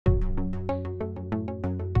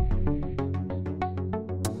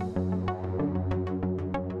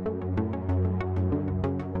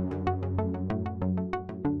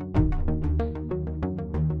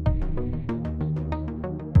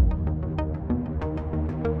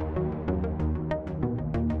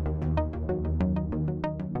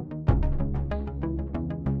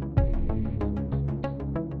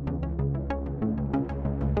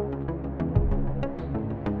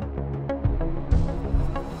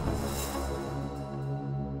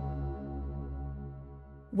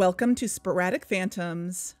Welcome to Sporadic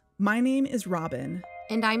Phantoms. My name is Robin.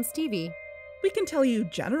 And I'm Stevie. We can tell you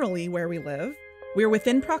generally where we live. We're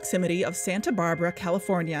within proximity of Santa Barbara,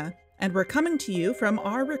 California, and we're coming to you from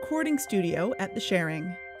our recording studio at The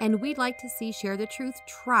Sharing. And we'd like to see Share the Truth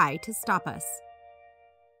try to stop us.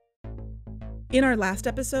 In our last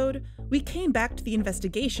episode, we came back to the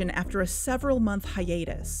investigation after a several-month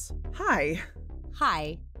hiatus. Hi.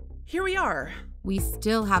 Hi. Here we are. We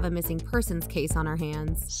still have a missing persons case on our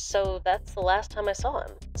hands. So that's the last time I saw him,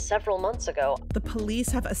 several months ago. The police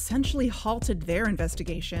have essentially halted their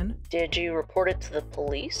investigation. Did you report it to the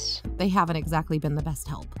police? They haven't exactly been the best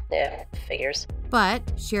help. Yeah, figures. But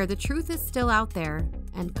Share the Truth is still out there,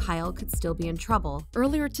 and Kyle could still be in trouble.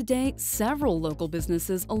 Earlier today, several local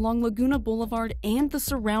businesses along Laguna Boulevard and the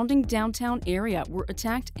surrounding downtown area were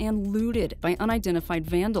attacked and looted by unidentified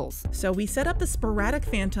vandals. So we set up the Sporadic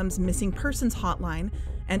Phantoms Missing Persons Hotline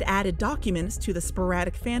and added documents to the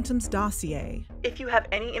Sporadic Phantoms dossier. If you have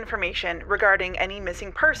any information regarding any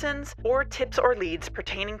missing persons or tips or leads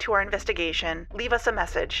pertaining to our investigation, leave us a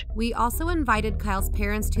message. We also invited Kyle's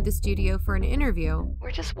parents to the studio for an interview.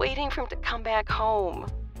 We're just waiting for him to come back home.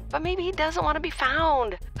 But maybe he doesn't want to be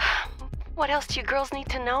found. What else do you girls need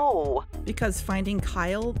to know? Because finding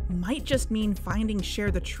Kyle might just mean finding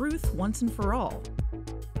Share the Truth once and for all.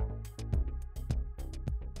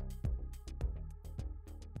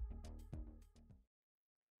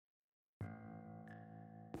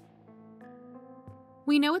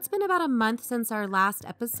 We know it's been about a month since our last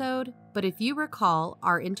episode, but if you recall,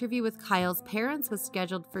 our interview with Kyle's parents was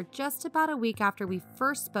scheduled for just about a week after we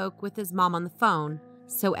first spoke with his mom on the phone.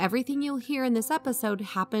 So everything you'll hear in this episode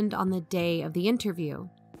happened on the day of the interview.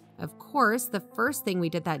 Of course, the first thing we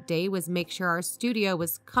did that day was make sure our studio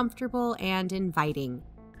was comfortable and inviting.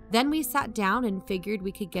 Then we sat down and figured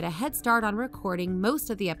we could get a head start on recording most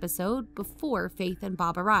of the episode before Faith and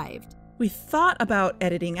Bob arrived. We thought about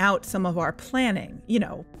editing out some of our planning,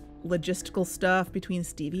 logistical stuff between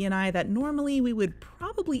Stevie and I that normally we would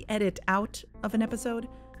probably edit out of an episode.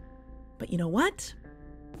 But you know what?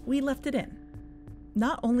 We left it in.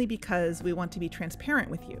 Not only because we want to be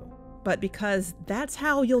transparent with you, but because that's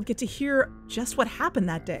how you'll get to hear just what happened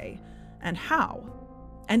that day and how.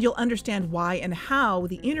 And you'll understand why and how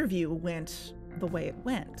the interview went the way it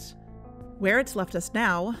went. Where it's left us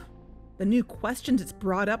now, the new questions it's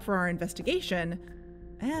brought up for our investigation,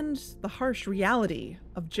 and the harsh reality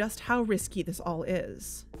of just how risky this all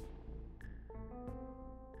is.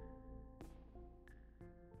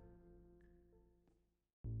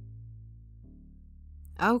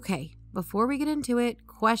 Okay, before we get into it,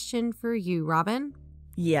 question for you, Robin.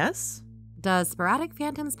 Yes? Does Sporadic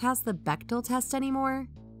Phantoms pass the Bechdel test anymore?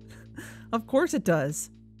 Of course it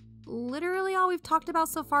does. Literally all we've talked about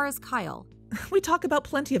so far is Kyle. We talk about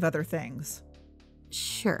plenty of other things.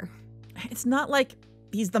 Sure. It's not like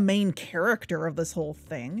he's the main character of this whole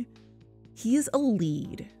thing. He's a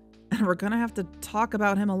lead, and we're gonna have to talk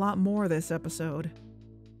about him a lot more this episode.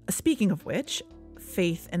 Speaking of which,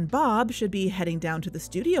 Faith and Bob should be heading down to the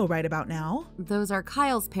studio right about now. Those are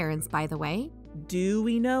Kyle's parents, by the way. Do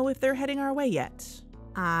we know if they're heading our way yet?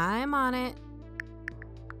 I'm on it.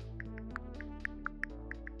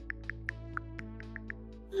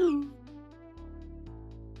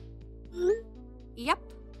 Yep,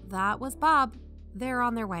 that was Bob. They're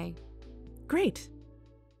on their way. Great.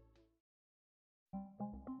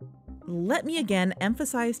 Let me again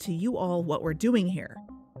emphasize to you all what we're doing here.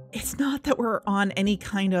 It's not that we're on any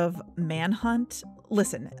kind of manhunt.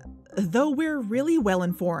 Listen, though we're really well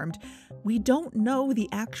informed, we don't know the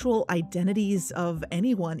actual identities of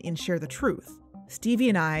anyone in Share the Truth. Stevie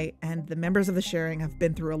and I and the members of the Sharing have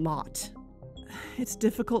been through a lot. It's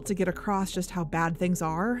difficult to get across just how bad things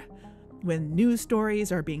are when news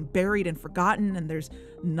stories are being buried and forgotten and there's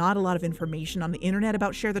not a lot of information on the internet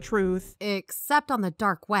about Share the Truth. Except on the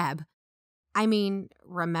dark web. I mean,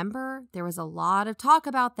 remember, there was a lot of talk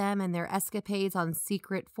about them and their escapades on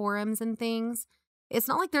secret forums and things. It's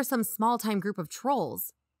not like there's some small-time group of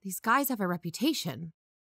trolls. These guys have a reputation.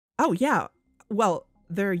 Oh, yeah. Well,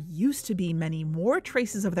 there used to be many more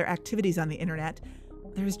traces of their activities on the internet.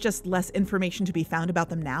 There's just less information to be found about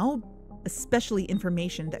them now, especially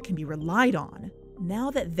information that can be relied on,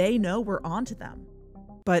 now that they know we're onto them.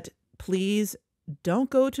 But please, don't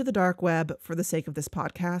go to the dark web for the sake of this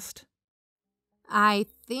podcast. I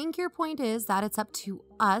think your point is that it's up to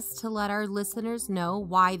us to let our listeners know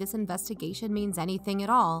why this investigation means anything at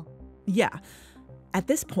all. Yeah. At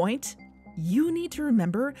this point, you need to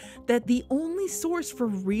remember that the only source for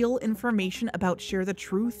real information about Share the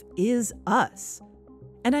Truth is us.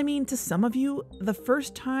 And I mean, to some of you, the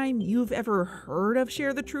first time you've ever heard of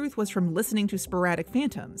Share the Truth was from listening to Sporadic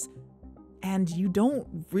Phantoms. And you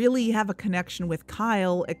don't really have a connection with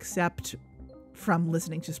Kyle except from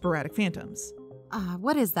listening to Sporadic Phantoms.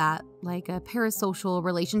 What is that? Like a parasocial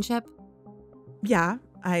relationship? Yeah,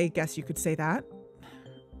 I guess you could say that.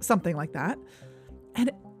 Something like that.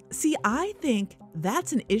 And see, I think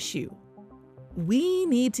that's an issue. We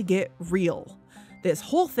need to get real. This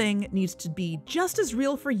whole thing needs to be just as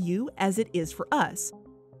real for you as it is for us.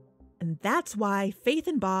 And that's why Faith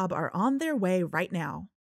and Bob are on their way right now.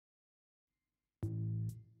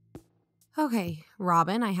 Okay,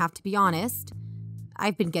 Robin, I have to be honest.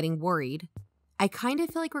 I've been getting worried. I kind of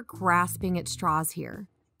feel like we're grasping at straws here.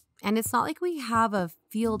 And it's not like we have a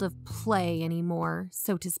field of play anymore,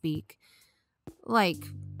 so to speak. Like,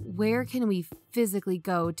 where can we physically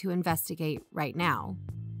go to investigate right now?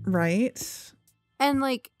 Right? And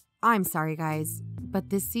like, I'm sorry guys,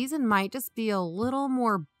 but this season might just be a little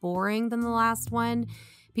more boring than the last one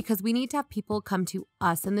because we need to have people come to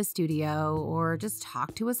us in the studio or just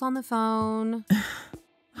talk to us on the phone.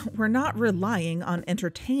 We're not relying on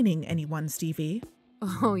entertaining anyone, Stevie.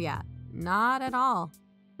 Oh yeah, not at all.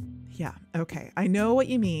 Yeah, okay, I know what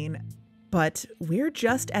you mean, but we're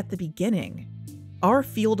just at the beginning. Our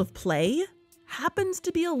field of play happens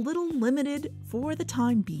to be a little limited for the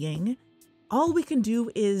time being. All we can do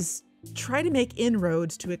is try to make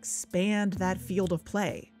inroads to expand that field of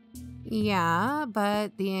play. Yeah,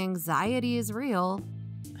 but the anxiety is real.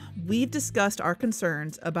 We've discussed our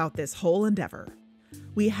concerns about this whole endeavor.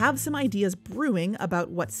 We have some ideas brewing about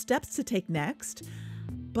what steps to take next,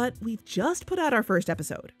 but we've just put out our first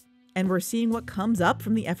episode, and we're seeing what comes up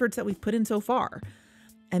from the efforts that we've put in so far.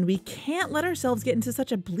 And we can't let ourselves get into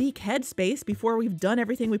such a bleak headspace before we've done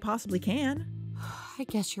everything we possibly can. I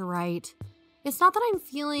guess you're right. It's not that I'm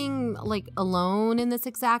feeling like alone in this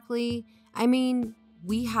exactly. I mean,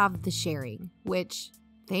 we have the sharing, which,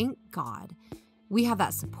 thank God, we have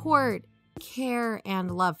that support, care,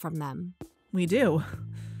 and love from them. We do.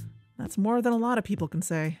 That's more than a lot of people can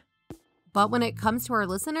say. But when it comes to our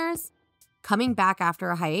listeners, coming back after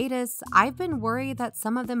a hiatus, I've been worried that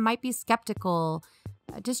some of them might be skeptical,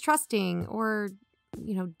 distrusting, or,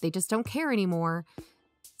 they just don't care anymore.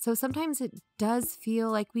 So sometimes it does feel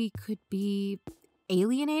like we could be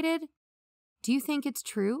alienated. Do you think it's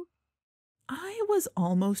true? I was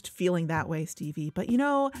almost feeling that way, Stevie. But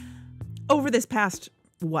over this past,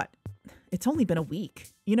 it's only been a week.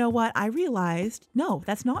 You know what? I realized, no,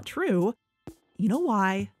 that's not true. You know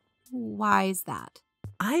why? Why is that?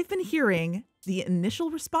 I've been hearing the initial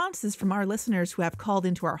responses from our listeners who have called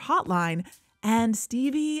into our hotline. And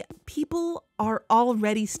Stevie, people are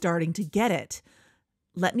already starting to get it.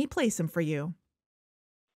 Let me play some for you.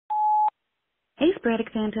 Hey,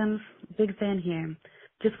 Sporadic Phantoms. Big fan here.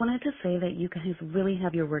 Just wanted to say that you guys really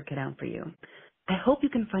have your work cut out for you. I hope you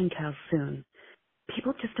can find Kyle soon.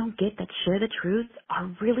 People just don't get that Share the Truth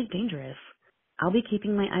are really dangerous. I'll be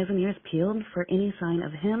keeping my eyes and ears peeled for any sign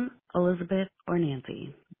of him, Elizabeth, or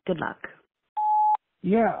Nancy. Good luck.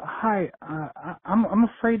 Yeah, hi. I'm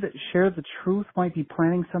afraid that Share the Truth might be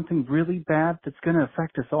planning something really bad that's going to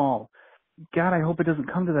affect us all. God, I hope it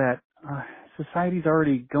doesn't come to that. Society's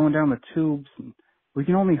already going down the tubes, and we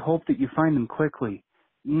can only hope that you find them quickly.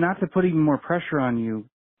 Not to put even more pressure on you,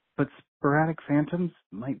 but Sporadic Phantoms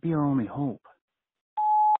might be our only hope.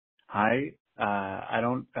 Hi. I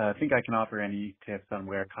don't think I can offer any tips on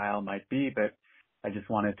where Kyle might be, but I just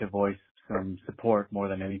wanted to voice some support more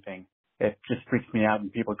than anything. It just freaks me out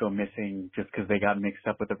when people go missing just because they got mixed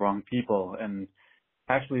up with the wrong people. And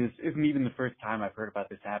actually, this isn't even the first time I've heard about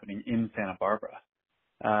this happening in Santa Barbara.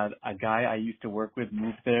 A guy I used to work with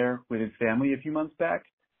moved there with his family a few months back.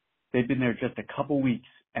 They'd been there just a couple weeks,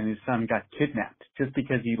 and his son got kidnapped just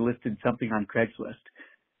because he listed something on Craigslist.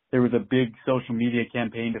 There was a big social media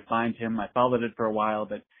campaign to find him. I followed it for a while,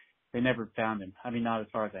 but they never found him. I mean, not as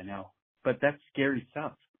far as I know. But that's scary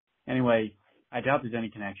stuff. Anyway, I doubt there's any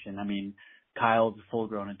connection. I mean, Kyle's a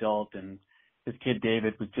full-grown adult, and his kid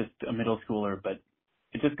David was just a middle schooler, but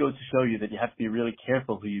it just goes to show you that you have to be really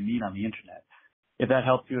careful who you meet on the internet. If that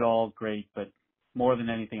helps you at all, great, but more than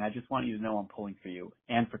anything, I just want you to know I'm pulling for you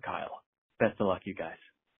and for Kyle. Best of luck, you guys.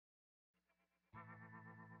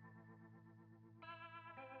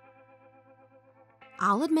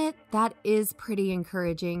 I'll admit that is pretty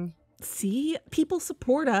encouraging. See, people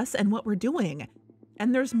support us and what we're doing.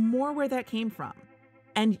 And there's more where that came from.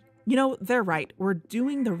 And, they're right. We're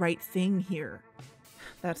doing the right thing here.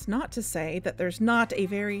 That's not to say that there's not a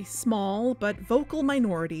very small but vocal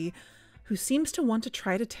minority who seems to want to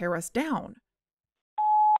try to tear us down.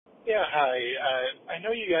 Yeah, hi. I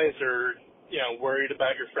know you guys are worried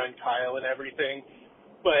about your friend Kyle and everything,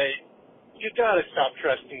 but you gotta stop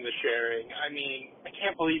trusting the sharing. I mean, I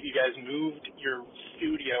can't believe you guys moved your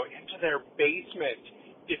studio into their basement.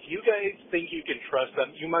 If you guys think you can trust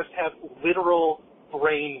them, you must have literal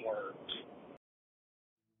brain worms.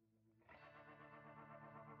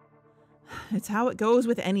 It's how it goes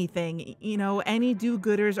with anything. Any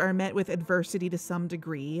do-gooders are met with adversity to some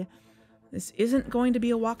degree. This isn't going to be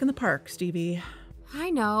a walk in the park, Stevie. I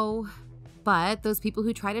know. But those people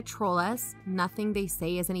who try to troll us, nothing they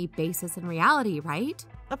say has any basis in reality, right?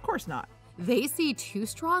 Of course not. They see two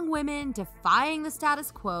strong women defying the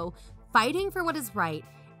status quo, fighting for what is right,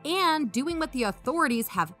 and doing what the authorities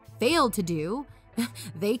have failed to do.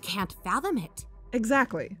 They can't fathom it.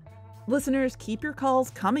 Exactly. Listeners, keep your calls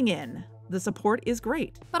coming in. The support is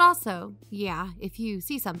great. But also, if you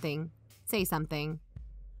see something, say something.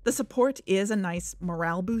 The support is a nice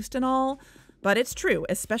morale boost and all, but it's true,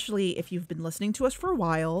 especially if you've been listening to us for a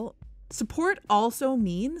while. Support also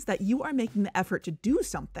means that you are making the effort to do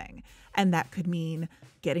something. And that could mean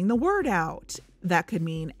getting the word out. That could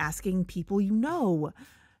mean asking people you know.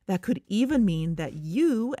 That could even mean that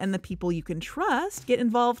you and the people you can trust get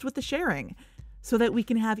involved with the sharing, so that we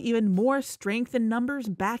can have even more strength in numbers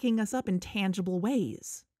backing us up in tangible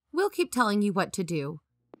ways. We'll keep telling you what to do.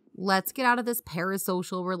 Let's get out of this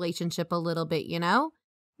parasocial relationship a little bit,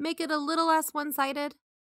 Make it a little less one-sided.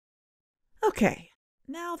 Okay,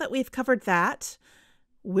 now that we've covered that,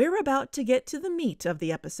 we're about to get to the meat of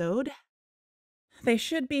the episode. They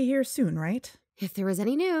should be here soon, right? If there was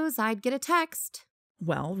any news, I'd get a text.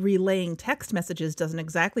 Well, relaying text messages doesn't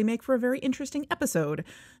exactly make for a very interesting episode.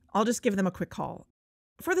 I'll just give them a quick call.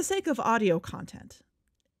 For the sake of audio content.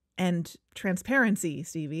 And transparency,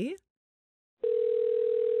 Stevie.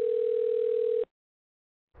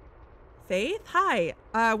 Faith, hi.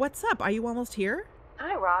 What's up? Are you almost here?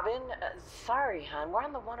 Hi, Robin. Sorry, hon. We're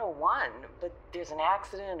on the 101, but there's an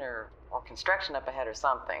accident or construction up ahead or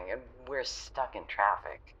something, and we're stuck in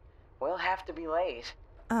traffic. We'll have to be late.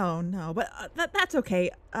 Oh, no, but that's okay.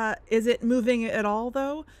 Is it moving at all,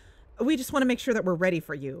 though? We just want to make sure that we're ready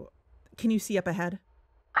for you. Can you see up ahead?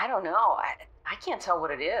 I don't know. I can't tell what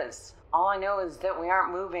it is. All I know is that we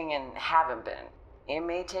aren't moving and haven't been. It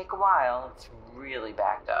may take a while. It's really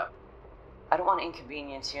backed up. I don't want to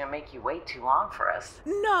inconvenience you and make you wait too long for us.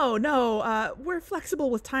 No. We're flexible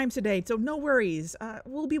with time today, so no worries.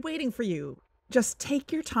 We'll be waiting for you. Just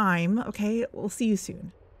take your time, okay? We'll see you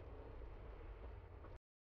soon.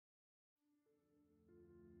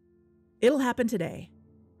 It'll happen today.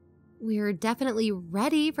 We're definitely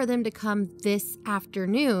ready for them to come this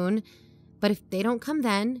afternoon, but if they don't come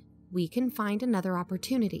then, we can find another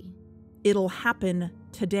opportunity. It'll happen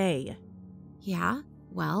today. Yeah,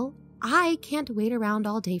 well, I can't wait around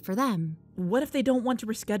all day for them. What if they don't want to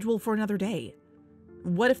reschedule for another day?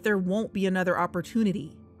 What if there won't be another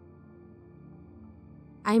opportunity?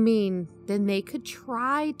 I mean, then they could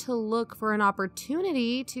try to look for an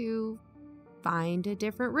opportunity to find a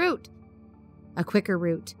different route. A quicker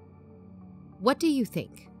route. What do you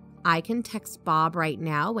think? I can text Bob right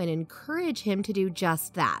now and encourage him to do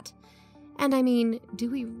just that. And I mean, do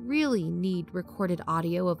we really need recorded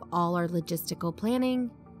audio of all our logistical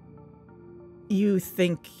planning? You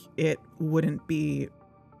think it wouldn't be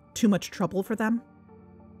too much trouble for them?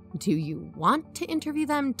 Do you want to interview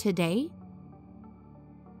them today?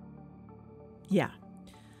 Yeah,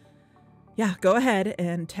 go ahead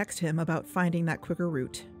and text him about finding that quicker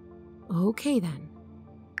route. Okay, then.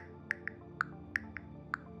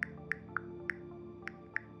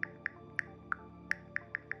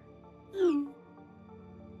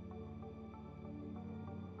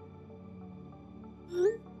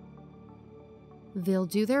 They'll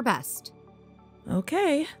do their best.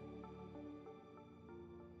 Okay.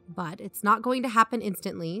 But it's not going to happen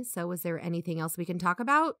instantly, so is there anything else we can talk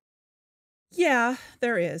about? Yeah,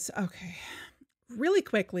 there is. Okay. Really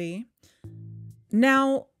quickly.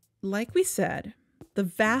 Now, like we said, the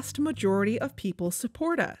vast majority of people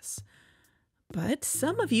support us. But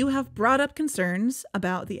some of you have brought up concerns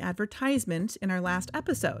about the advertisement in our last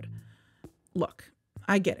episode. Look,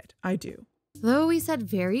 I get it. I do. Though we said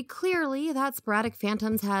very clearly that Sporadic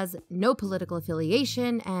Phantoms has no political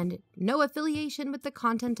affiliation and no affiliation with the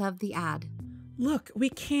content of the ad. Look, we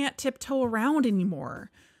can't tiptoe around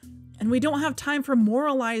anymore. And we don't have time for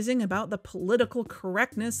moralizing about the political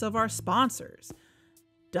correctness of our sponsors.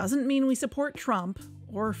 Doesn't mean we support Trump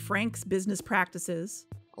or Frank's business practices.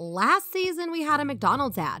 Last season we had a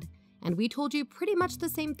McDonald's ad, and we told you pretty much the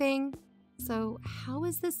same thing. So how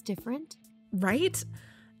is this different? Right?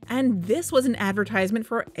 And this was an advertisement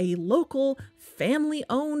for a local,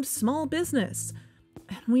 family-owned small business.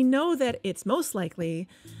 And we know that it's most likely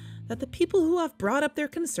that the people who have brought up their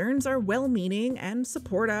concerns are well-meaning and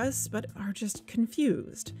support us, but are just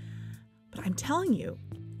confused. But I'm telling you,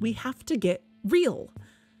 we have to get real.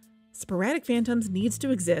 Sporadic Phantoms needs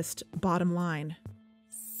to exist, bottom line.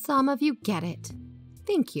 Some of you get it.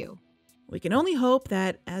 Thank you. We can only hope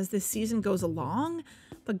that as this season goes along,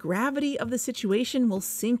 the gravity of the situation will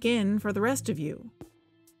sink in for the rest of you.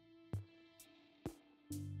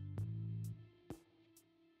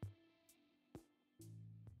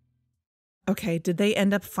 Okay, did they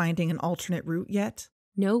end up finding an alternate route yet?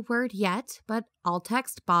 No word yet, but I'll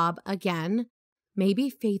text Bob again. Maybe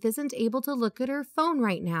Faith isn't able to look at her phone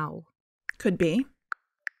right now. Could be.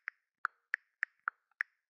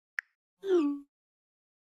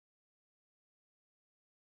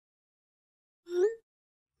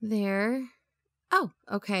 There. Oh,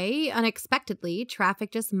 okay. Unexpectedly,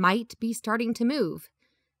 traffic just might be starting to move.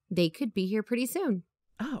 They could be here pretty soon.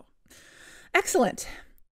 Oh, excellent.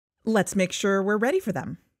 Let's make sure we're ready for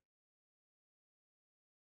them.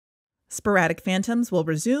 Sporadic Phantoms will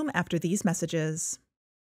resume after these messages.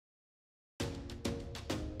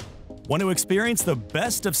 Want to experience the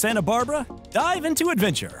best of Santa Barbara? Dive into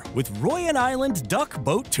adventure with Royan Island Duck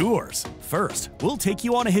Boat Tours. First, we'll take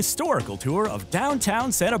you on a historical tour of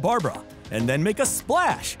downtown Santa Barbara, and then make a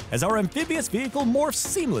splash as our amphibious vehicle morphs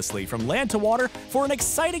seamlessly from land to water for an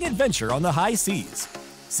exciting adventure on the high seas.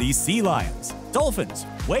 See sea lions, dolphins,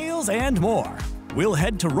 whales, and more. We'll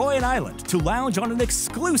head to Royan Island to lounge on an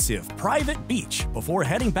exclusive private beach before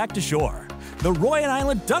heading back to shore. The Royan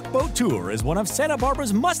Island Duck Boat Tour is one of Santa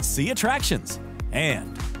Barbara's must-see attractions.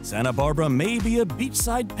 And Santa Barbara may be a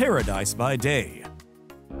beachside paradise by day,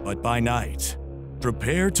 but by night,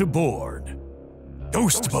 prepare to board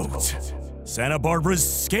Ghost Boat, Santa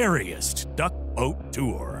Barbara's scariest duck boat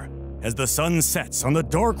tour. As the sun sets on the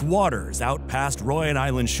dark waters out past Royan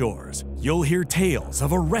Island shores, you'll hear tales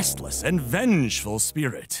of a restless and vengeful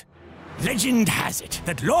spirit. Legend has it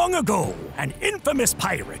that long ago, an infamous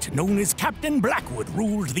pirate known as Captain Blackwood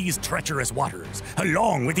ruled these treacherous waters,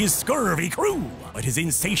 along with his scurvy crew. But his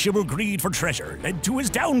insatiable greed for treasure led to his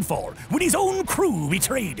downfall when his own crew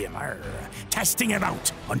betrayed him, casting him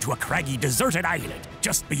out onto a craggy, deserted island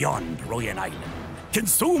just beyond Royan Island.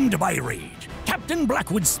 Consumed by rage, Captain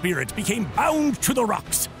Blackwood's spirit became bound to the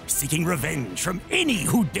rocks, seeking revenge from any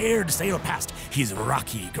who dared sail past his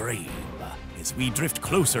rocky grave. As we drift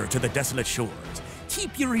closer to the desolate shores,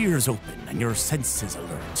 keep your ears open and your senses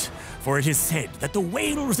alert, for it is said that the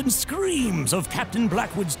wails and screams of Captain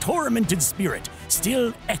Blackwood's tormented spirit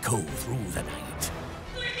still echo through the night.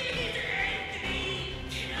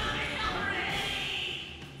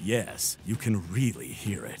 Yes, you can really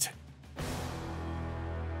hear it.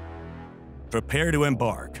 Prepare to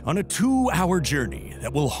embark on a 2-hour journey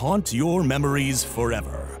that will haunt your memories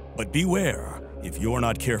forever. But beware, if you're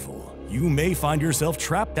not careful, you may find yourself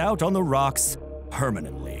trapped out on the rocks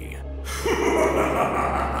permanently.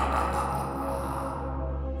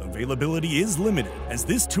 Availability is limited, as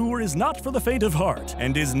this tour is not for the faint of heart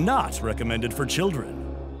and is not recommended for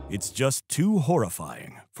children. It's just too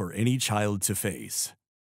horrifying for any child to face.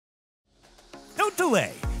 Don't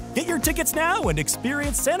delay! Get your tickets now and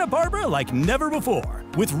experience Santa Barbara like never before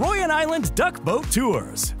with Royan Island Duck Boat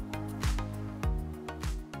Tours.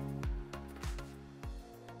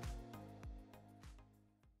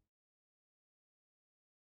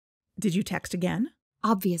 Did you text again?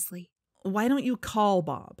 Obviously. Why don't you call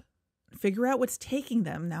Bob? Figure out what's taking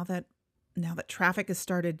them now that traffic has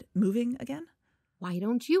started moving again? Why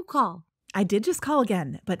don't you call? I did just call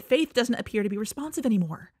again, but Faith doesn't appear to be responsive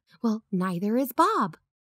anymore. Well, neither is Bob.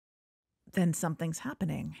 Then something's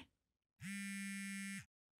happening.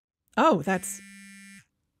 Oh, that's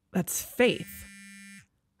Faith.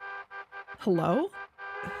 Hello?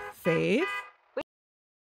 Faith?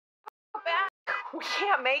 We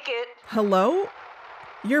can't make it. Hello?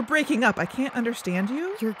 You're breaking up. I can't understand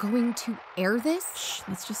you. You're going to air this? Shh,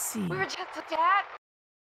 let's just see. We were just attacked.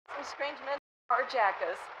 Some strange men carjacked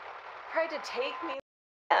us. Tried to take me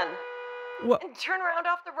and turn around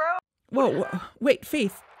off the road. Whoa, wait,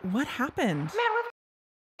 Faith, what happened? Man with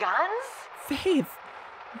guns? Faith,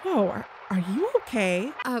 whoa, are you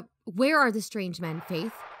okay? Where are the strange men,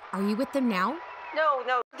 Faith? Are you with them now? No,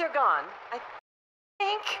 they're gone. I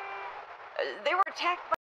think they were attacked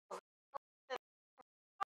by...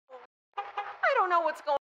 I don't know what's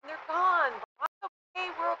going on. They're gone. I'm okay,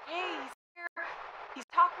 we're okay. He's here. He's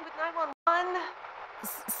talking with 911.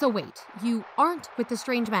 So wait, you aren't with the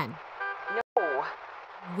strange men? No.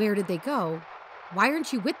 Where did they go? Why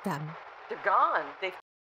aren't you with them? They're gone. They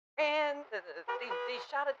ran. They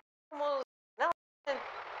shot at almost. No,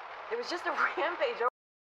 there was just a rampage over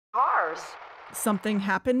cars. Something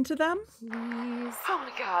happened to them? Please. Oh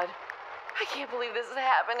my God. I can't believe this is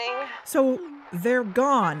happening. So they're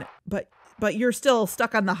gone, but you're still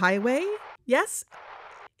stuck on the highway? Yes?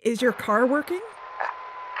 Is your car working?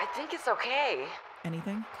 I think it's okay.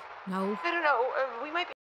 Anything? No. I don't know. We might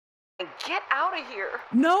be... Get out of here.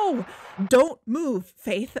 No! Don't move,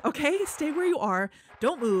 Faith, okay? Stay where you are.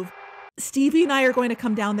 Don't move. Stevie and I are going to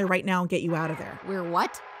come down there right now and get you out of there. We're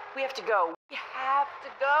what? We have to go. We have to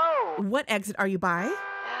go. What exit are you by?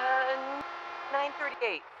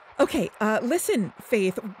 938. Okay, listen,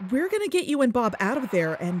 Faith, we're going to get you and Bob out of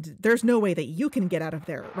there, and there's no way that you can get out of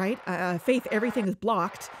there, right? Faith, everything is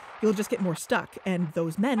blocked. You'll just get more stuck, and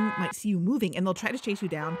those men might see you moving, and they'll try to chase you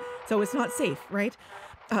down, so it's not safe, right?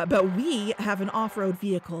 But we have an off-road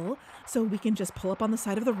vehicle, so we can just pull up on the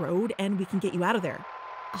side of the road, and we can get you out of there.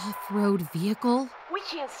 Off-road vehicle? We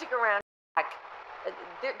can't stick around.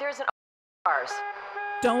 There's an cars.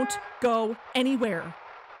 Don't go anywhere.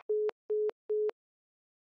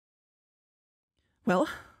 Well,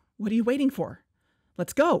 what are you waiting for?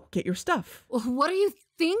 Let's go. Get your stuff. What are you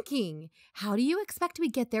thinking? How do you expect we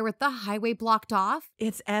get there with the highway blocked off?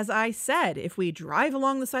 It's as I said. If we drive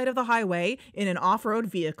along the side of the highway in an off-road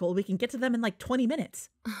vehicle, we can get to them in like 20 minutes.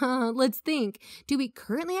 Let's think. Do we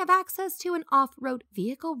currently have access to an off-road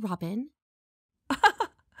vehicle, Robin?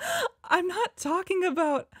 I'm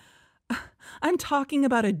talking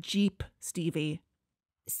about a Jeep, Stevie.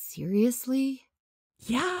 Seriously?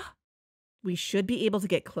 Yeah. We should be able to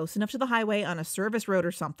get close enough to the highway on a service road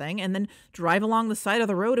or something and then drive along the side of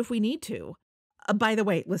the road if we need to. By the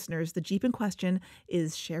way, listeners, the Jeep in question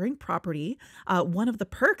is sharing property. One of the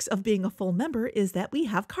perks of being a full member is that we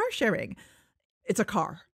have car sharing. It's a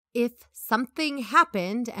car. If something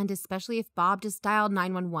happened, and especially if Bob just dialed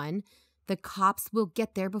 911, the cops will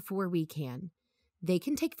get there before we can. They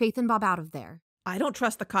can take Faith and Bob out of there. I don't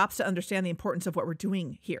trust the cops to understand the importance of what we're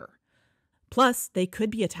doing here. Plus, they could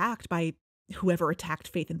be attacked by whoever attacked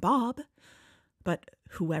Faith and Bob. But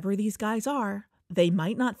whoever these guys are, they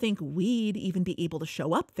might not think we'd even be able to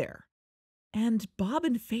show up there. And Bob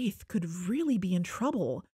and Faith could really be in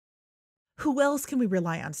trouble. Who else can we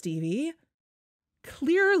rely on, Stevie?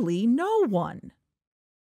 Clearly no one.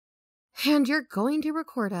 And you're going to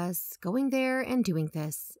record us going there and doing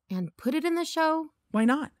this and put it in the show? Why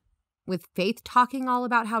not? With Faith talking all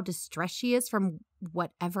about how distressed she is from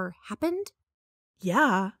whatever happened?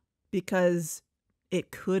 Yeah, because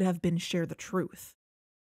it could have been Share the Truth.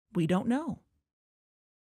 We don't know.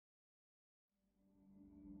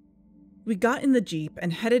 We got in the Jeep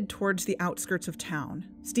and headed towards the outskirts of town,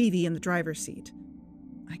 Stevie in the driver's seat.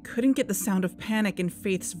 I couldn't get the sound of panic in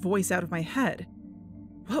Faith's voice out of my head.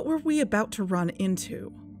 What were we about to run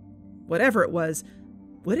into? Whatever it was,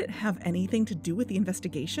 would it have anything to do with the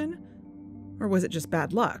investigation? Or was it just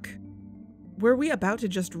bad luck? Were we about to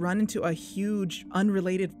just run into a huge,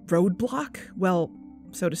 unrelated roadblock? Well,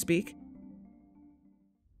 so to speak.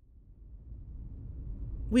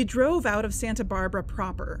 We drove out of Santa Barbara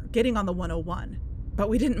proper, getting on the 101, but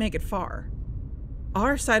we didn't make it far.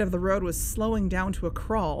 Our side of the road was slowing down to a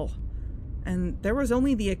crawl, and there was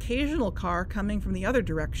only the occasional car coming from the other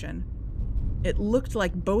direction. It looked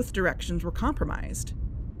like both directions were compromised.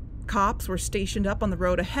 Cops were stationed up on the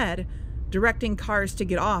road ahead, directing cars to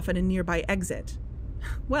get off at a nearby exit.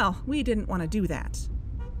 Well, we didn't want to do that.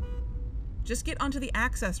 Just get onto the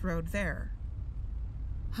access road there.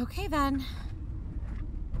 Okay, then.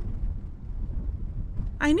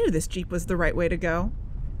 I knew this Jeep was the right way to go.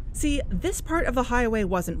 See, this part of the highway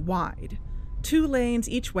wasn't wide. 2 lanes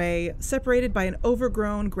each way, separated by an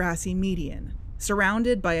overgrown grassy median,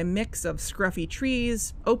 surrounded by a mix of scruffy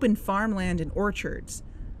trees, open farmland, and orchards.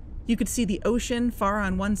 You could see the ocean far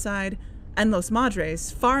on one side, and Los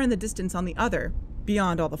Madres far in the distance on the other,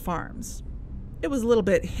 beyond all the farms. It was a little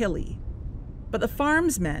bit hilly. But the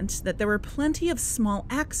farms meant that there were plenty of small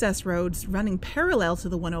access roads running parallel to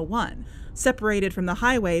the 101, separated from the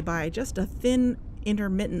highway by just a thin,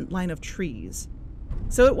 intermittent line of trees.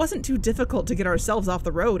 So it wasn't too difficult to get ourselves off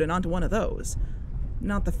the road and onto one of those.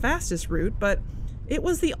 Not the fastest route, but it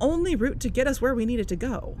was the only route to get us where we needed to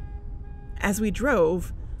go. As we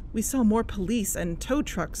drove, we saw more police and tow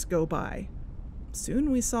trucks go by.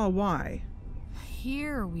 Soon we saw why.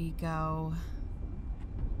 Here we go.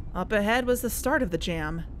 Up ahead was the start of the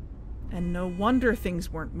jam, and no wonder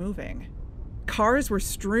things weren't moving. Cars were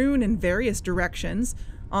strewn in various directions,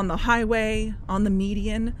 on the highway, on the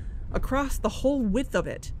median, across the whole width of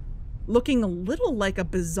it, looking a little like a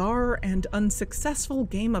bizarre and unsuccessful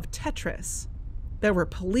game of Tetris. There were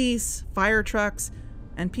police, fire trucks,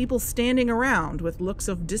 and people standing around with looks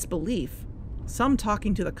of disbelief, some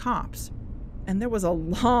talking to the cops. and there was a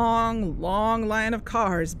long, long line of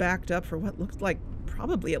cars backed up for what looked like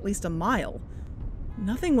probably at least a mile.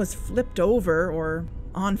 Nothing was flipped over or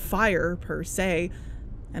on fire, per se,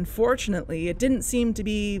 and fortunately, it didn't seem to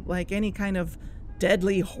be like any kind of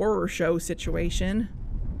deadly horror show situation.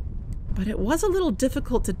 But it was a little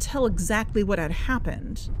difficult to tell exactly what had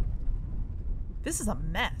happened. This is a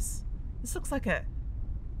mess. This looks like a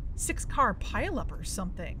 6-car pileup or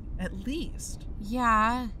something, at least.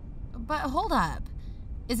 Yeah, but hold up.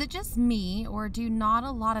 Is it just me, or do not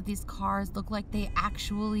a lot of these cars look like they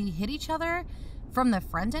actually hit each other? From the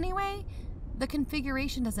front anyway? The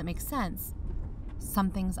configuration doesn't make sense.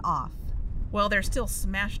 Something's off. Well, they're still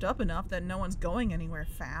smashed up enough that no one's going anywhere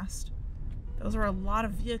fast. Those are a lot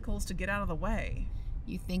of vehicles to get out of the way.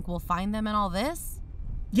 You think we'll find them in all this?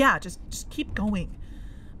 Yeah, just keep going.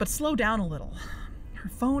 But slow down a little. Her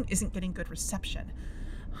phone isn't getting good reception.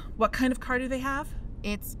 What kind of car do they have?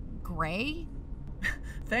 It's gray?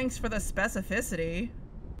 Thanks for the specificity.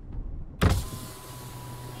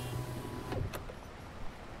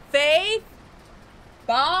 Faith?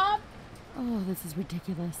 Bob? Oh, this is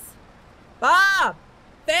ridiculous. Bob!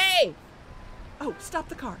 Faith! Oh, stop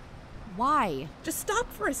the car. Why? Just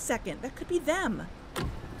stop for a second. That could be them.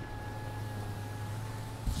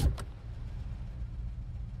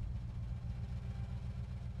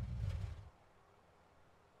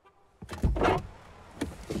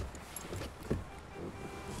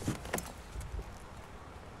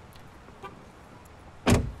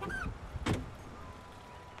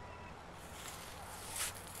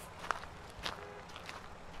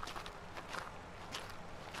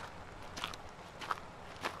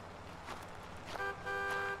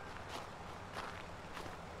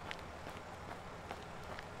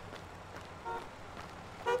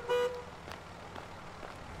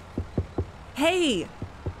 Hey!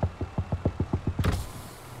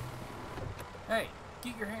 Hey,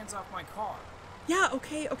 get your hands off my car. Yeah,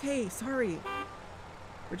 okay, sorry.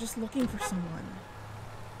 We're just looking for someone.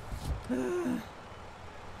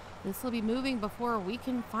 This will be moving before we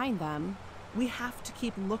can find them. We have to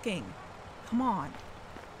keep looking. Come on.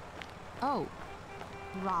 Oh,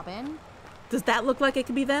 Robin? Does that look like it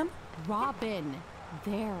could be them? Robin.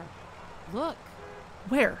 There. Look.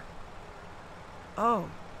 Where? Oh.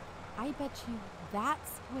 I bet you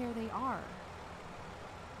that's where they are.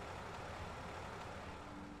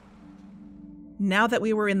 Now that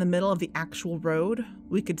we were in the middle of the actual road,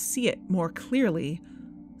 we could see it more clearly.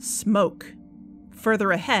 Smoke.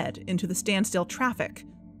 Further ahead into the standstill traffic.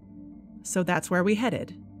 So that's where we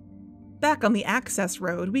headed. Back on the access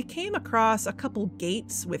road, we came across a couple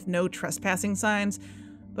gates with no trespassing signs,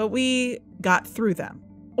 but we got through them.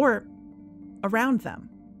 Or around them.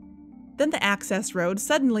 Then the access road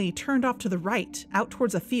suddenly turned off to the right, out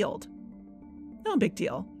towards a field. No big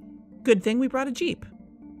deal. Good thing we brought a Jeep.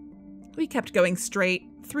 We kept going straight,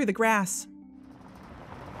 through the grass.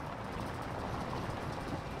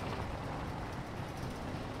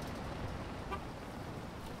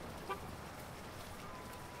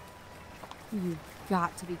 You've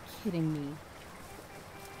got to be kidding me.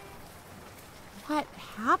 What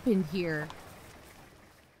happened here?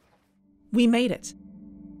 We made it.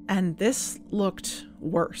 And this looked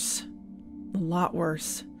worse. A lot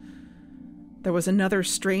worse. There was another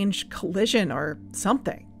strange collision or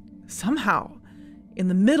something. Somehow, in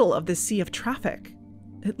the middle of this sea of traffic.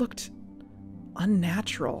 It looked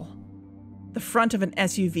unnatural. The front of an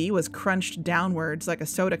SUV was crunched downwards like a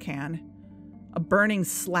soda can. A burning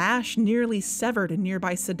slash nearly severed a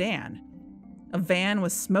nearby sedan. A van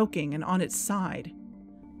was smoking and on its side.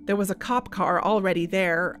 There was a cop car already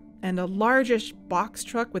there, and a largish box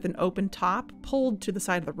truck with an open top pulled to the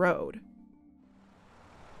side of the road.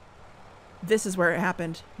 This is where it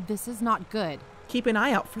happened. This is not good. Keep an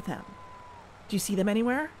eye out for them. Do you see them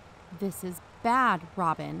anywhere? This is bad,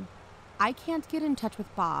 Robin. I can't get in touch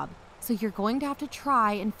with Bob, so you're going to have to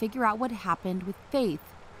try and figure out what happened with Faith.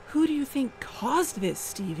 Who do you think caused this,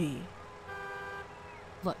 Stevie?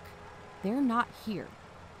 Look, they're not here.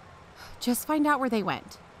 Just find out where they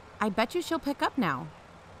went. I bet you she'll pick up now.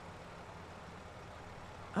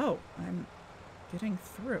 Oh, I'm getting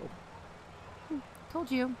through.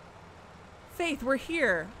 Told you. Faith, we're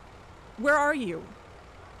here. Where are you?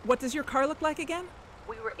 What does your car look like again?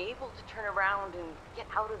 We were able to turn around and get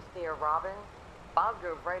out of there, Robin. Bob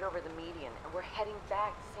drove right over the median, and we're heading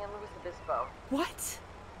back to San Luis Obispo. What?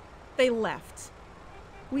 They left.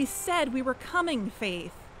 We said we were coming,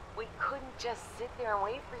 Faith. We couldn't just sit there and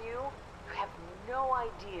wait for you. You have no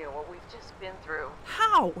idea what we've just been through.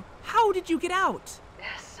 How? How did you get out?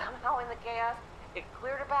 Somehow in the chaos, it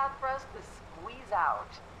cleared a path for us to squeeze out.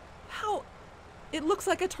 It looks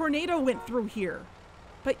like a tornado went through here.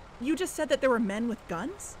 But you just said that there were men with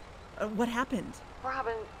guns? What happened?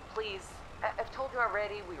 Robin, please. I've told you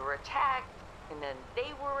already, we were attacked, and then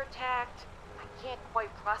they were attacked. I can't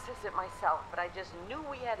quite process it myself, but I just knew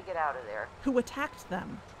we had to get out of there. Who attacked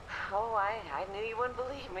them? Oh, I knew you wouldn't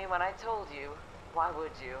believe me when I told you. Why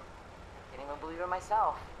would you? I can't even believe it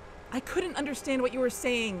myself. I couldn't understand what you were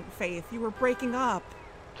saying, Faith. You were breaking up.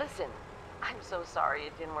 Listen, I'm so sorry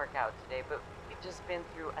it didn't work out today, but we've just been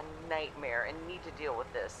through a nightmare and need to deal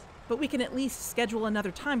with this. But we can at least schedule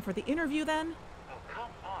another time for the interview then? Oh, come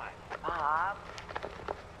on. Bob?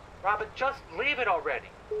 Robin, just leave it already.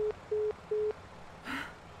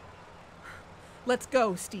 Let's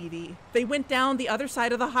go, Stevie. They went down the other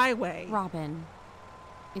side of the highway. Robin,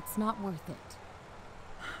 it's not worth it.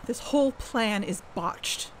 This whole plan is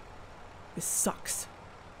botched. This sucks.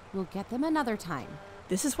 We'll get them another time.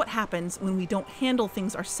 This is what happens when we don't handle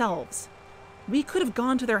things ourselves. We could have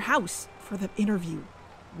gone to their house for the interview.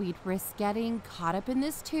 We'd risk getting caught up in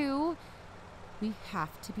this too. We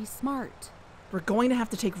have to be smart. We're going to have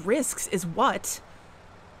to take risks, is what?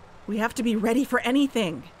 We have to be ready for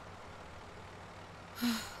anything.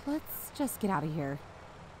 Let's just get out of here.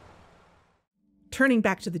 Turning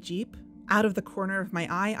back to the Jeep, out of the corner of my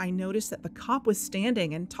eye, I noticed that the cop was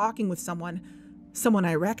standing and talking with someone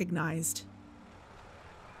I recognized.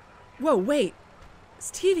 Whoa, wait.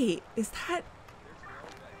 Stevie, is that...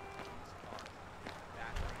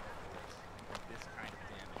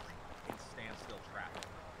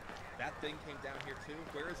 That thing came down here too?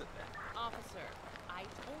 Where is it then? Officer, I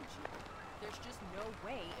told you. There's just no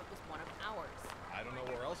way it was one of ours. I don't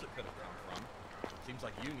know where else it could have come from. Seems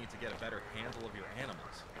like you need to get a better handle of your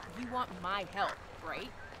animals. You want my help, right?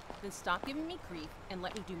 Then stop giving me grief and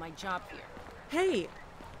let me do my job here. Hey,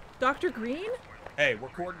 Dr. Green? Hey, we're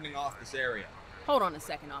cordoning off this area. Hold on a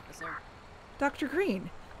second, officer. Dr. Green,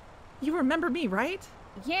 you remember me, right?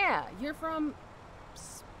 Yeah, you're from...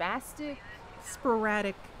 Spastic?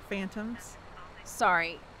 Sporadic Phantoms.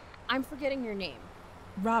 Sorry, I'm forgetting your name.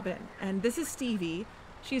 Robin, and this is Stevie.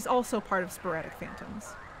 She's also part of Sporadic Phantoms.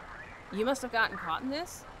 You must have gotten caught in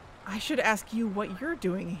this? I should ask you what you're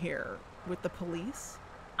doing here with the police.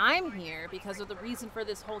 I'm here because of the reason for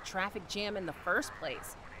this whole traffic jam in the first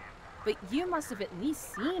place. But you must have at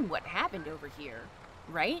least seen what happened over here,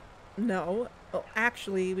 right? No. Well,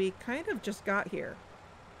 actually, we kind of just got here.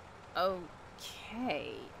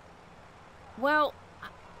 Okay. Well,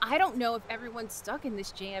 I don't know if everyone stuck in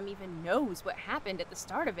this jam even knows what happened at the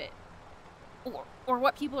start of it. Or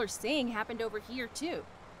what people are saying happened over here, too.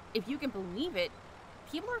 If you can believe it,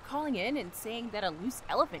 people are calling in and saying that a loose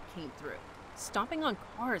elephant came through, stomping on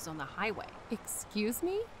cars on the highway. Excuse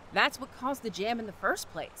me? That's what caused the jam in the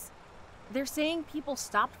first place. They're saying people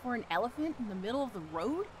stopped for an elephant in the middle of the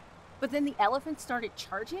road, but then the elephant started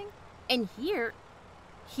charging, and here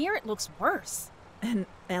it looks worse. An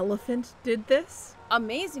elephant did this?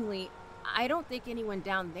 Amazingly, I don't think anyone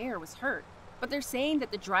down there was hurt, but they're saying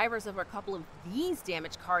that the drivers of a couple of these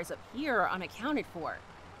damaged cars up here are unaccounted for.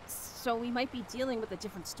 So we might be dealing with a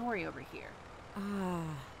different story over here.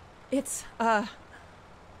 It's,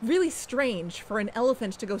 really strange for an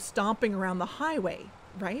elephant to go stomping around the highway,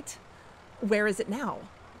 right? Where is it now?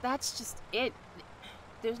 That's just it.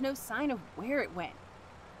 There's no sign of where it went.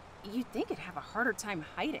 You'd think it'd have a harder time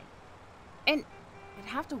hiding. And it'd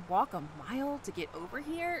have to walk a mile to get over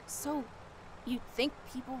here, so you'd think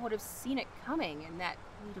people would have seen it coming and that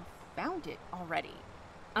we'd have found it already.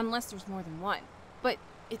 Unless there's more than one. But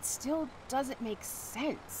it still doesn't make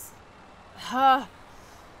sense.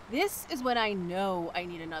 This is when I know I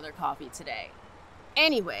need another coffee today.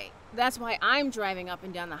 Anyway, that's why I'm driving up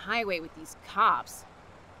and down the highway with these cops.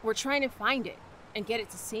 We're trying to find it and get it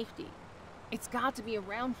to safety. It's got to be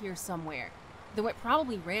around here somewhere, though it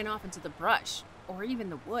probably ran off into the brush or even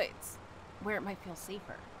the woods, where it might feel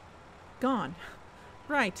safer. Gone.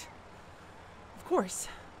 Right. Of course.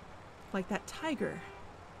 Like that tiger.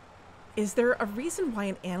 Is there a reason why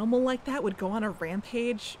an animal like that would go on a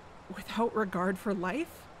rampage without regard for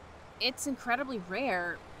life? It's incredibly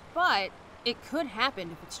rare, but it could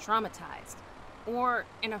happen if it's traumatized or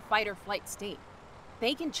in a fight or flight state.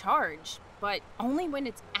 They can charge, but only when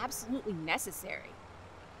it's absolutely necessary.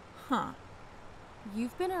 Huh.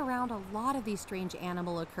 You've been around a lot of these strange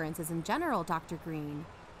animal occurrences in general, Dr. Green.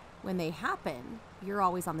 When they happen, you're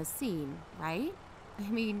always on the scene, right? I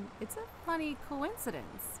mean, it's a funny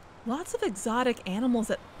coincidence. Lots of exotic animals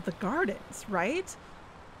at the gardens, right?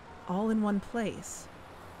 All in one place.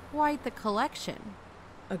 Quite the collection.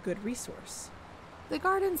 A good resource. The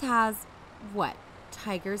gardens has, what,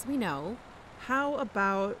 tigers we know. How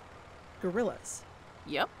about gorillas?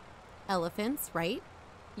 Yep. Elephants, right?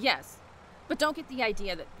 Yes, but don't get the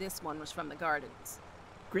idea that this one was from the gardens.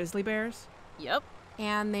 Grizzly bears? Yep.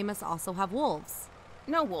 And they must also have wolves.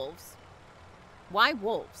 No wolves. Why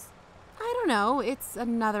wolves? I don't know. It's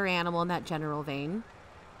another animal in that general vein.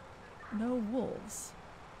 No wolves.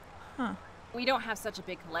 Huh. We don't have such a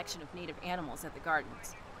big collection of native animals at the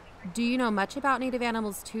gardens. Do you know much about native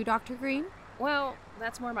animals too, Dr. Green? Well,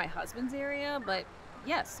 that's more my husband's area, but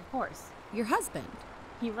yes, of course. Your husband?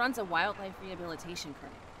 He runs a wildlife rehabilitation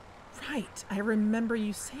clinic. Right. I remember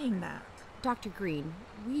you saying that. Dr. Green,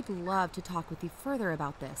 we'd love to talk with you further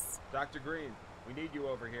about this. Dr. Green, we need you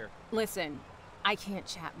over here. Listen, I can't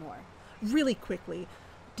chat more. Really quickly,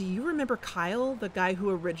 do you remember Kyle, the guy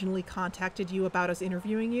who originally contacted you about us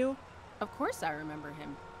interviewing you? Of course I remember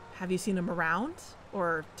him. Have you seen him around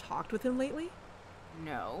or talked with him lately?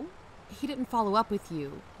 No. He didn't follow up with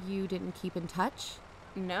you. You didn't keep in touch?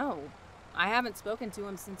 No. I haven't spoken to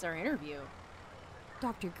him since our interview.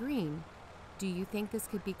 Dr. Green, do you think this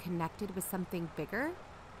could be connected with something bigger?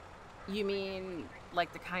 You mean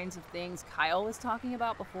like the kinds of things Kyle was talking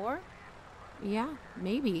about before? Yeah,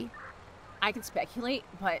 maybe. I can speculate,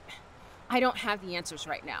 but I don't have the answers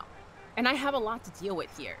right now. And I have a lot to deal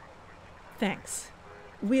with here. Thanks.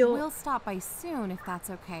 We'll stop by soon if that's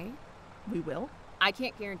okay. We will? I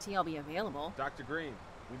can't guarantee I'll be available. Dr. Green,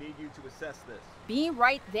 we need you to assess this. Be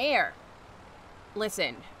right there.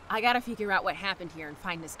 Listen, I gotta figure out what happened here and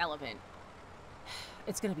find this elephant.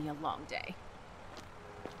 It's gonna be a long day.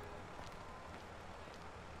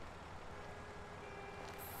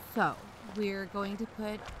 So, we're going to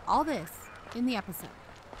put all this in the episode.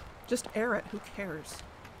 Just air it. Who cares?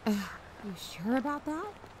 You sure about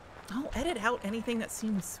that? I'll edit out anything that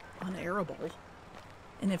seems unairable.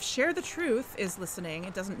 And if Share the Truth is listening,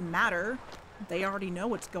 it doesn't matter. They already know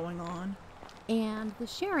what's going on. And the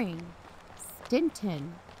sharing.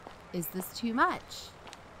 Stinton. Is this too much?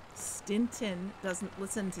 Stinton doesn't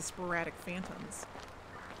listen to Sporadic Phantoms.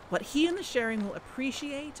 What he and the sharing will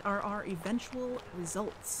appreciate are our eventual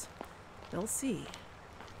results. They'll see.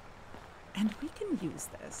 And we can use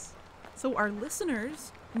this, so our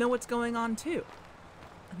listeners know what's going on too.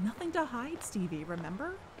 Nothing to hide, Stevie,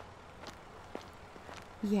 remember?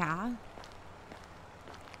 Yeah.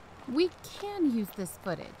 We can use this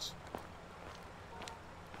footage.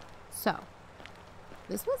 So,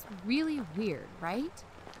 this was really weird, right?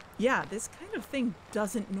 Yeah, this kind of thing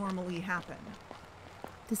doesn't normally happen.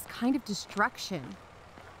 This kind of destruction.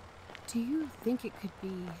 Do you think it could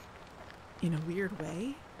be... In a weird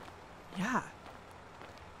way? Yeah.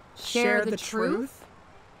 Share the truth?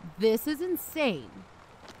 This is insane.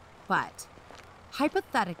 But,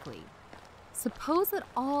 hypothetically, suppose that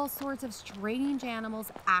all sorts of strange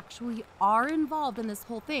animals actually are involved in this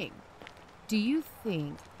whole thing. Do you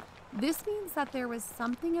think this means that there was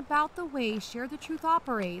something about the way Share the Truth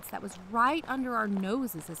operates that was right under our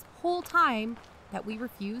noses this whole time that we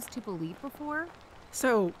refused to believe before?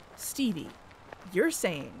 So, Stevie, you're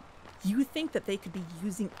saying you think that they could be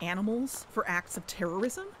using animals for acts of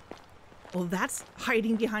terrorism? Well, that's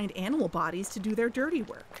hiding behind animal bodies to do their dirty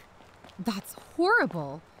work. That's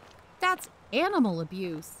horrible. That's animal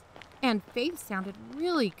abuse. And Faith sounded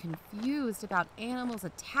really confused about animals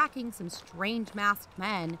attacking some strange masked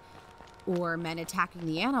men, or men attacking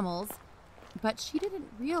the animals. But she didn't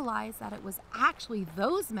realize that it was actually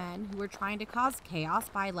those men who were trying to cause chaos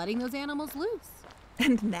by letting those animals loose.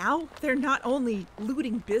 And now they're not only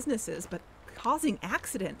looting businesses, but causing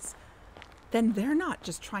accidents. Then they're not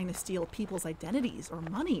just trying to steal people's identities or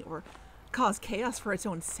money or cause chaos for its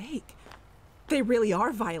own sake. They really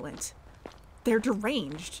are violent. They're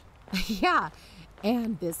deranged. Yeah,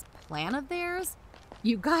 and this plan of theirs,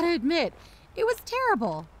 you gotta admit, it was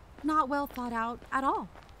terrible. Not well thought out at all.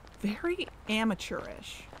 Very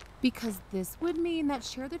amateurish. Because this would mean that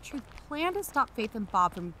Share the Truth planned to stop Faith and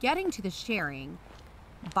Bob from getting to the sharing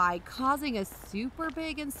by causing a super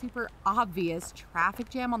big and super obvious traffic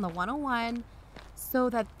jam on the 101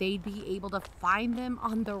 so that they'd be able to find them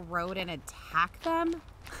on the road and attack them.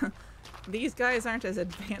 These guys aren't as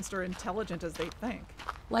advanced or intelligent as they think.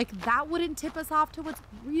 Like that wouldn't tip us off to what's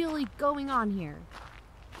really going on here.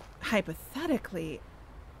 Hypothetically,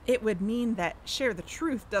 it would mean that Share the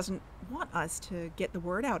Truth doesn't want us to get the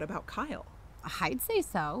word out about Kyle. I'd say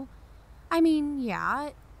so. I mean,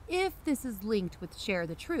 yeah, if this is linked with Share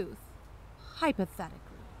the Truth, hypothetically.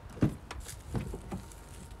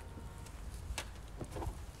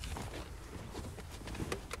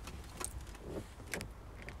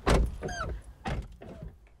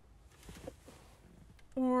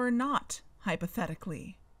 Or not,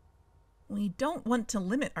 hypothetically. We don't want to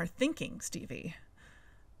limit our thinking, Stevie.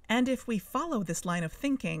 And if we follow this line of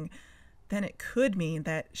thinking, then it could mean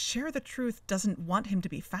that Sharethetruth doesn't want him to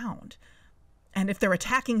be found. And if they're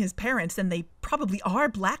attacking his parents, then they probably are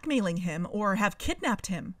blackmailing him or have kidnapped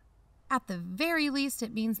him. At the very least,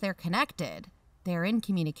 it means they're connected. They're in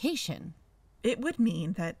communication. It would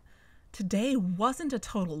mean that today wasn't a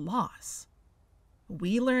total loss.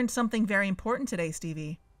 We learned something very important today,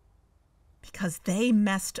 Stevie. Because they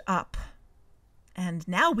messed up. And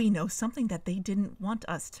now we know something that they didn't want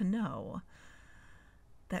us to know.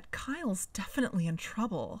 That Kyle's definitely in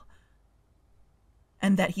trouble.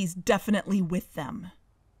 And that he's definitely with them.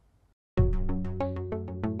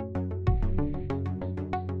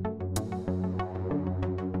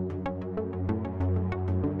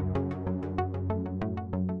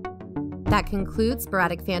 That concludes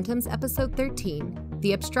Sporadic Phantoms episode 13,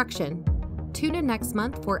 The Obstruction. Tune in next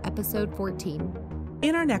month for episode 14.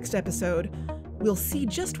 In our next episode, we'll see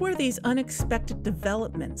just where these unexpected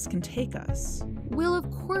developments can take us. We'll of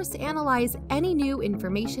course analyze any new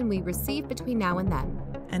information we receive between now and then.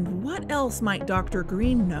 And what else might Dr.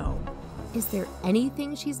 Green know? Is there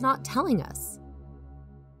anything she's not telling us?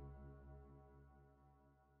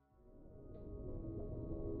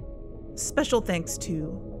 Special thanks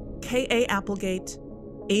to K.A. Applegate,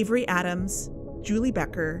 Avery Adams, Julie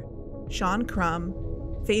Becker, Sean Crum,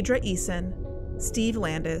 Phaedra Eason, Steve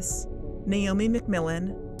Landis, Naomi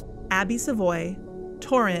McMillan, Abby Savoy,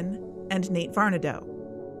 Torin, and Nate Varnado.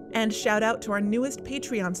 And shout out to our newest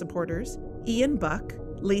Patreon supporters, Ian Buck,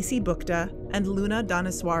 Lacey Bukta, and Luna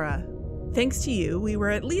Dhanaswara. Thanks to you, we were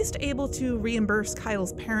at least able to reimburse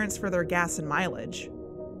Kyle's parents for their gas and mileage.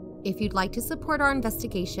 If you'd like to support our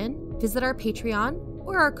investigation, visit our Patreon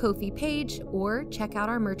or our Ko-fi page, or check out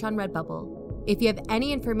our merch on Redbubble. If you have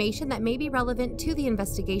any information that may be relevant to the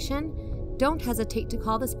investigation, don't hesitate to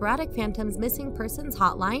call the Sporadic Phantoms Missing Persons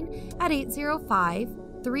Hotline at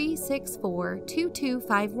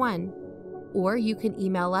 805-364-2251. Or you can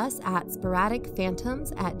email us at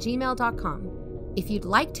sporadicphantoms@gmail.com. If you'd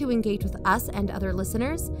like to engage with us and other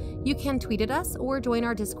listeners, you can tweet at us or join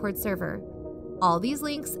our Discord server. All these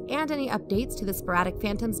links and any updates to the Sporadic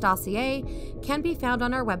Phantoms dossier can be found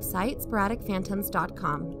on our website,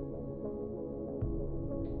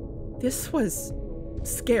 sporadicphantoms.com. This was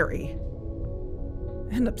scary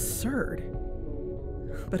and absurd.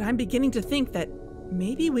 But I'm beginning to think that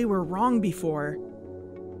maybe we were wrong before.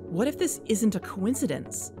 What if this isn't a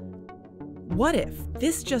coincidence? What if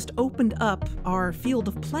this just opened up our field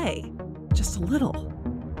of play just a little?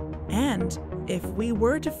 And if we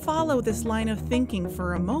were to follow this line of thinking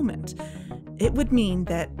for a moment, it would mean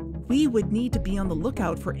that we would need to be on the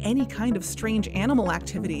lookout for any kind of strange animal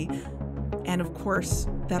activity. And of course,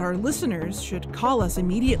 that our listeners should call us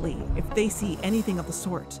immediately if they see anything of the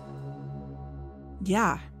sort.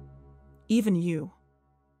 Yeah, even you.